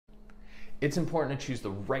It's important to choose the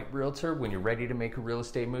right realtor when you're ready to make a real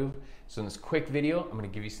estate move. So in this quick video, I'm going to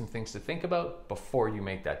give you some things to think about before you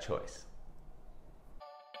make that choice.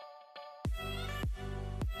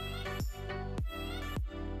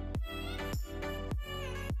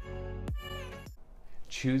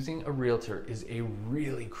 Choosing a realtor is a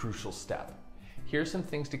really crucial step. Here are some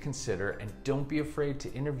things to consider, and don't be afraid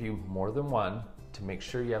to interview more than one to make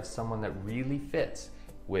sure you have someone that really fits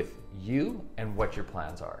with you and what your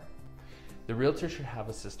plans are. The realtor should have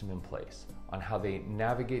a system in place on how they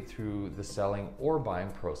navigate through the selling or buying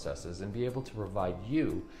processes and be able to provide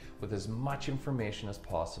you with as much information as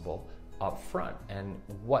possible up front and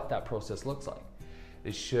what that process looks like.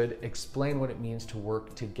 They should explain what it means to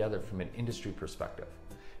work together from an industry perspective,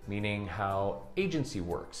 meaning how agency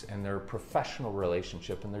works and their professional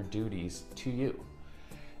relationship and their duties to you.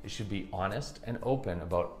 They should be honest and open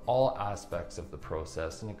about all aspects of the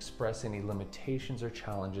process and express any limitations or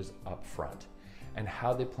challenges up front and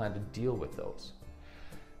how they plan to deal with those.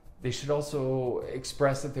 They should also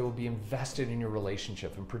express that they will be invested in your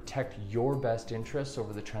relationship and protect your best interests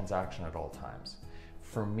over the transaction at all times.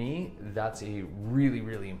 For me, that's a really,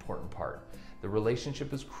 really important part. The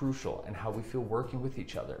relationship is crucial and how we feel working with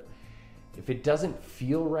each other. If it doesn't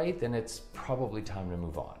feel right, then it's probably time to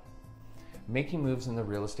move on. Making moves in the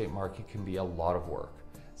real estate market can be a lot of work,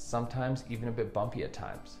 sometimes even a bit bumpy at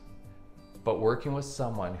times. But working with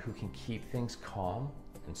someone who can keep things calm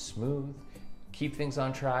and smooth, keep things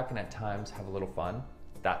on track, and at times have a little fun,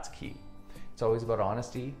 that's key. It's always about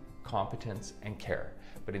honesty, competence, and care.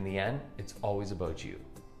 But in the end, it's always about you.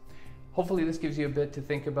 Hopefully this gives you a bit to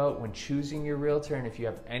think about when choosing your realtor, and if you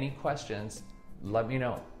have any questions, let me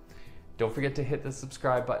know. Don't forget to hit the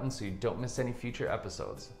subscribe button so you don't miss any future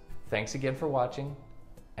episodes. Thanks again for watching,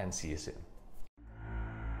 and see you soon.